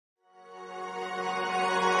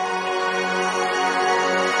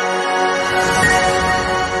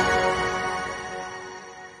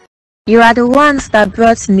You are the ones that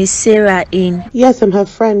brought Miss Sarah in. Yes, I'm her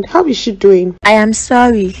friend. How is she doing? I am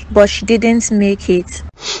sorry, but she didn't make it.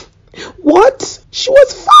 What? She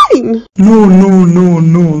was fine. No.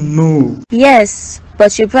 Yes,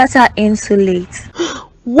 but you brought her in too late.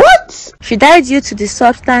 What? She died due to the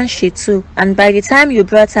substance she took, and by the time you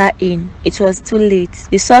brought her in, it was too late.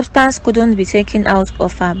 The substance couldn't be taken out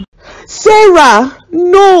of her. Sarah,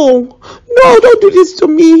 no, don't do this to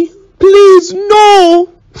me. Please, no.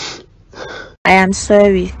 I am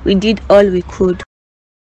sorry. We did all we could.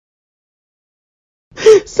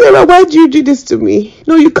 Sarah, why do you do this to me?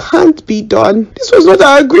 No, you can't be done. This was not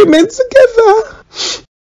our agreement together.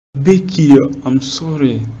 Becky, I'm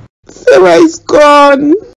sorry. Sarah is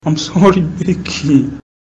gone. I'm sorry, Becky.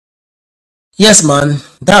 Yes, man,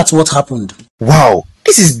 that's what happened. Wow,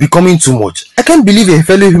 this is becoming too much. I can't believe a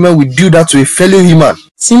fellow human would do that to a fellow human.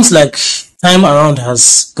 Seems like time around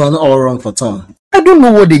has gone all wrong for Tom. I don't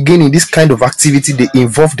know what they gain in this kind of activity they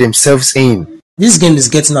involve themselves in. This game is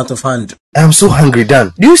getting out of hand. I am so hungry,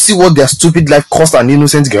 Dan. Do you see what their stupid life cost an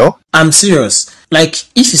innocent girl? I'm serious. Like,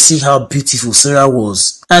 if you see how beautiful Sarah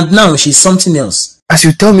was, and now she's something else. As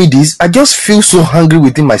you tell me this, I just feel so hungry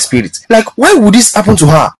within my spirit. Like, why would this happen to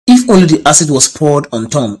her? If only the acid was poured on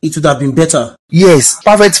Tom, it would have been better. Yes,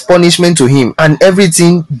 perfect punishment to him and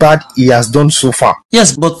everything bad he has done so far.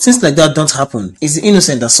 Yes, but things like that don't happen. It's the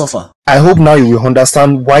innocent that suffer. I hope now you will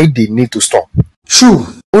understand why they need to stop. True.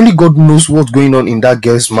 Only God knows what's going on in that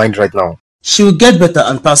girl's mind right now. She will get better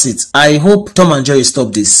and pass it. I hope Tom and Jerry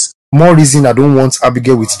stop this. More reason I don't want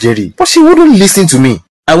Abigail with Jerry. But she wouldn't listen to me.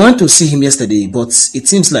 I went to see him yesterday, but it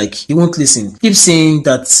seems like he won't listen. Keep saying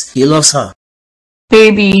that he loves her.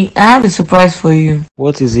 Baby, I have a surprise for you.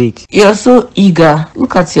 What is it? You're so eager.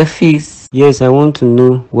 Look at your face. Yes, I want to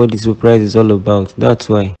know what the surprise is all about. That's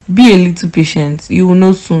why. Be a little patient. You will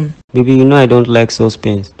know soon. Baby, you know I don't like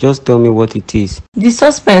suspense. Just tell me what it is. The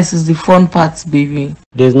suspense is the fun part, baby.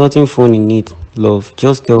 There's nothing fun in it, love.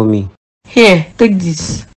 Just tell me. Here, take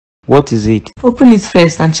this. What is it? Open it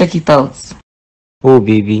first and check it out. Oh,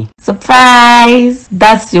 baby. Surprise!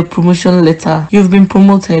 That's your promotion letter. You've been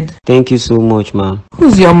promoted. Thank you so much, ma'am.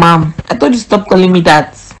 Who's your mom? I told you stop calling me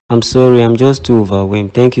that. I'm sorry, I'm just too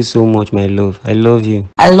overwhelmed. Thank you so much, my love. I love you.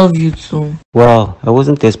 I love you too. Wow, I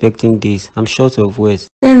wasn't expecting this. I'm short of words.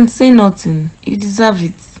 Then say nothing. You deserve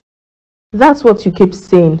it. That's what you keep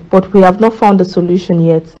saying, but we have not found a solution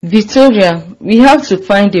yet. Victoria, we have to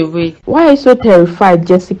find a way. Why are you so terrified,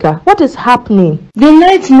 Jessica? What is happening? The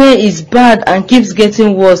nightmare is bad and keeps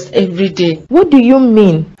getting worse every day. What do you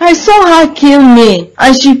mean? I saw her kill me,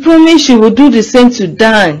 and she promised she would do the same to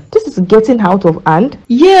Dan. This is getting out of hand.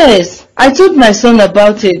 Yes, I told my son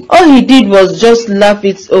about it. All he did was just laugh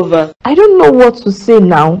it over. I don't know what to say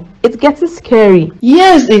now. It's getting scary.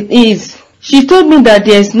 Yes, it is. She told me that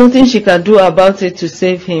there is nothing she can do about it to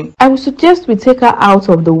save him. I would suggest we take her out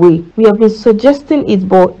of the way. We have been suggesting it,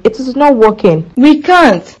 but it is not working. We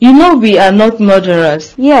can't. You know we are not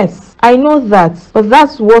murderers. Yes, I know that. But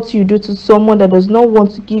that's what you do to someone that does not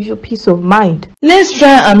want to give you peace of mind. Let's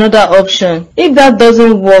try another option. If that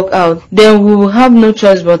doesn't work out, then we will have no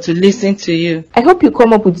choice but to listen to you. I hope you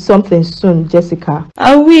come up with something soon, Jessica.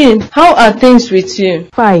 I will. How are things with you?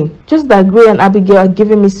 Fine. Just that Gray and Abigail are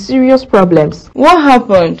giving me serious problems. What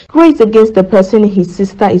happened? Gray is against the person his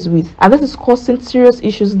sister is with, and that is causing serious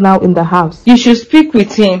issues now in the house. You should speak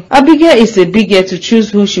with him. Abigail is a big girl to choose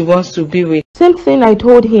who she wants to be with. Same thing I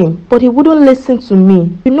told him, but he wouldn't listen to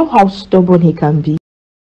me. You know how stubborn he can be.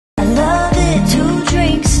 I love it, 2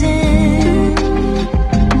 drinks in,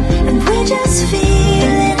 and we're just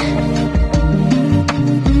feeling,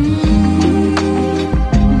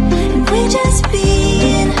 and we're just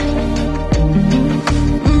being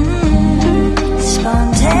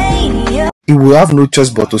spontaneous. He will have no choice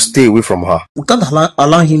but to stay away from her. We can't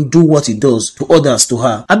allow him do what he does to others to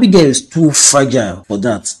her. Abigail is too fragile for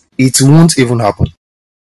that. It won't even happen.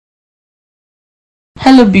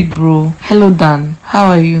 Hello, big bro. Hello, Dan. How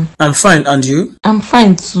are you? I'm fine, and you? I'm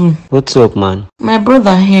fine too. What's up, man? My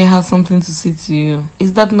brother here has something to say to you.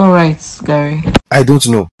 Is that not right, Gary? I don't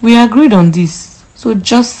know. We agreed on this, so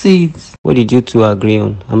just say it. What did you two agree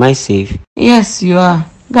on? Am I safe? Yes, you are.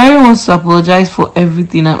 Gary wants to apologize for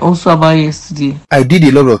everything and also about yesterday. I did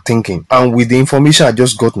a lot of thinking, and with the information I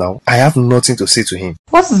just got now, I have nothing to say to him.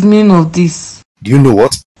 What is the meaning of this? Do you know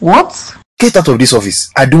what? What? Get out of this office.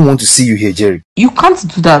 I don't want to see you here, Jerry. You can't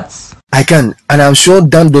do that. I can, and I'm sure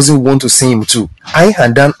Dan doesn't want to see him too. I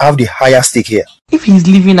and Dan have the higher stake here. If he's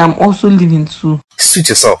leaving, I'm also leaving too. Suit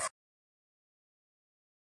yourself.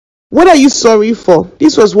 What are you sorry for?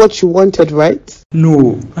 This was what you wanted, right?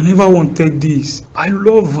 No, I never wanted this. I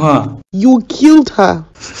love her. You killed her.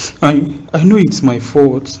 I know it's my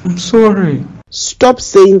fault. I'm sorry. Stop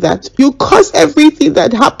saying that. You caused everything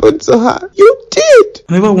that happened to her. You did.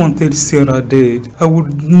 I never wanted Sarah dead. I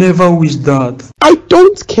would never wish that. I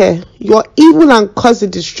don't care. You're evil and caused the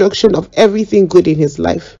destruction of everything good in his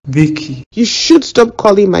life. Becky. You should stop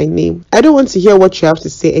calling my name. I don't want to hear what you have to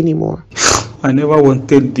say anymore. I never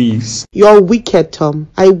wanted this. You're wicked, Tom.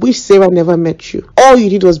 I wish Sarah never met you. All you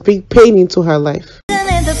did was bring pain into her life.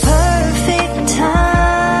 At the perfect time,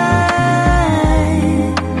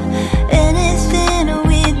 anything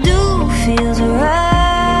we do feels right.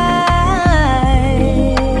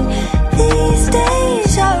 These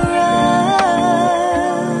days are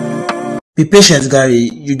rough. Be patient,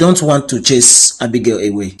 Gary. You don't want to chase Abigail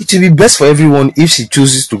away. It will be best for everyone if she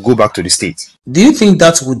chooses to go back to the States. Do you think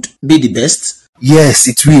that would be the best? Yes,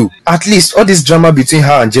 it will. At least all this drama between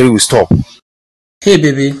her and Jerry will stop. Hey,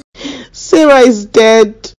 baby. Sarah is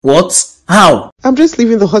dead. What? How? I'm just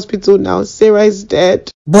leaving the hospital now. Sarah is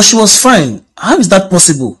dead. But she was fine. How is that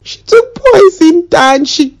possible? She took poison, Dan.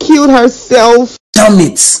 She killed herself. Damn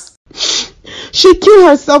it. She killed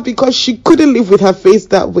herself because she couldn't live with her face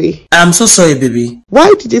that way. I'm so sorry, baby.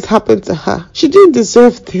 Why did this happen to her? She didn't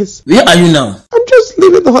deserve this. Where are you now? I'm just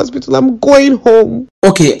leaving the hospital. I'm going home.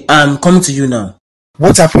 Okay, I'm coming to you now.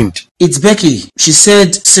 What happened? It's Becky. She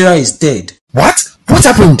said Sarah is dead. What? What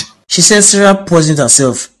happened? She said Sarah poisoned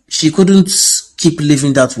herself. She couldn't keep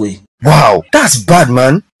living that way. Wow, that's bad,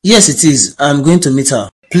 man. Yes, it is. I'm going to meet her.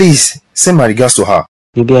 Please, send my regards to her.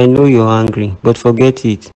 Baby, I know you're angry, but forget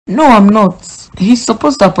it. No, I'm not. He's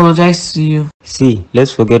supposed to apologize to you. See,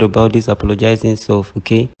 let's forget about this apologizing stuff,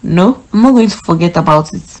 okay? No, I'm not going to forget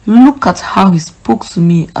about it. Look at how he spoke to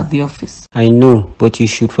me at the office. I know, but you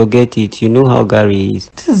should forget it. You know how Gary is.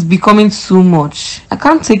 This is becoming too much. I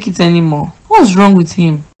can't take it anymore. What's wrong with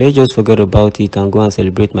him? Let's just forget about it and go and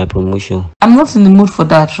celebrate my promotion. I'm not in the mood for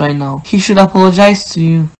that right now. He should apologize to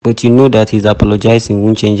you. But you know that his apologizing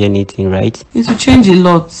won't change anything, right? It will change a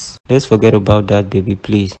lot. Let's forget about that, baby,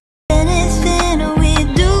 please. Anything we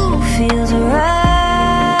do feels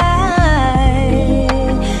right.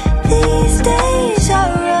 These days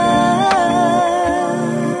are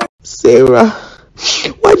rough. Sarah,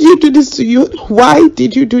 why did you do this to you? Why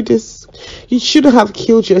did you do this? You shouldn't have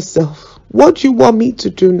killed yourself. What do you want me to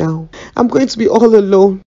do now? I'm going to be all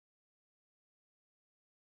alone.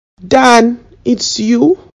 Dan, it's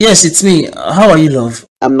you? Yes, it's me. How are you, love?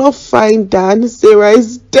 I'm not fine, Dan. Sarah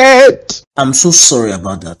is dead. I'm so sorry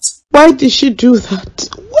about that. Why did she do that?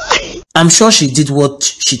 Why? I'm sure she did what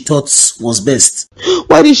she thought was best.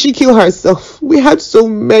 Why did she kill herself? We had so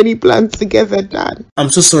many plans together, Dan. I'm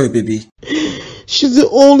so sorry, baby. She's the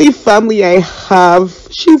only family I have.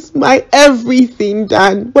 She's my everything,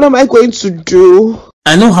 Dan. What am I going to do?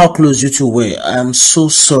 I know how close you two were. I am so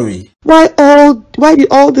sorry. Why did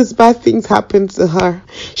all these bad things happen to her?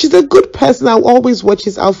 She's a good person and always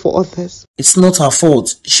watches out for others. It's not her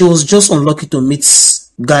fault. She was just unlucky to meet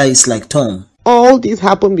guys like Tom. All this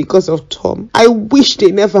happened because of Tom. I wish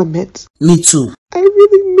they never met. Me too. I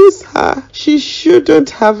really miss her. She shouldn't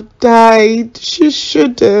have died. She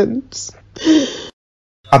shouldn't.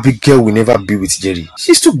 Abigail will never be with Jerry.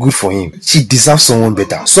 She's too good for him. She deserves someone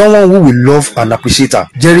better. Someone who will love and appreciate her.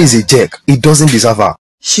 Jerry is a jerk. He doesn't deserve her.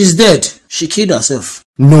 She's dead. She killed herself.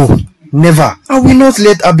 No, never. I will not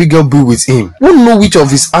let Abigail be with him. Won't know which of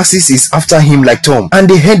his axes is after him like Tom, and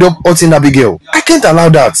they end up hurting Abigail. I can't allow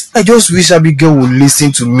that. I just wish Abigail would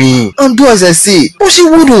listen to me and do as I say. But she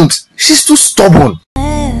wouldn't. She's too stubborn.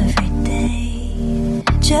 Every day,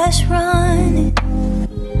 just running.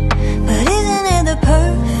 But isn't it the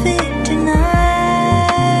perfect tonight?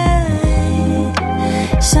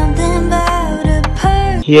 Something about a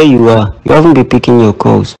perfect. Here you are. You haven't been picking your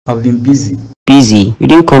calls. I've been busy. Busy? You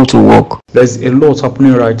didn't come to work. There's a lot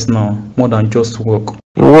happening right now, more than just work.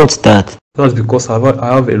 And what's that? That's because I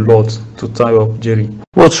have a lot to tie up, Jerry.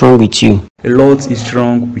 What's wrong with you? A lot is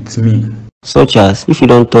wrong with me. Such as, if you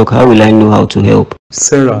don't talk, how will I know how to help?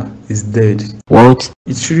 Sarah is dead. What?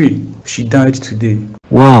 It's true. She died today.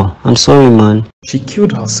 Wow, I'm sorry, man. She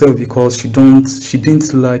killed herself because she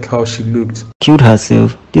didn't like how she looked. Killed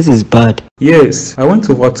herself? This is bad. Yes, I went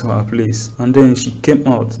over to her place and then she came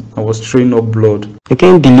out and was throwing up blood. I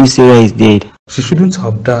can't believe Sarah is dead. She shouldn't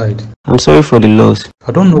have died. I'm sorry for the loss.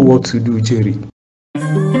 I don't know what to do, Jerry.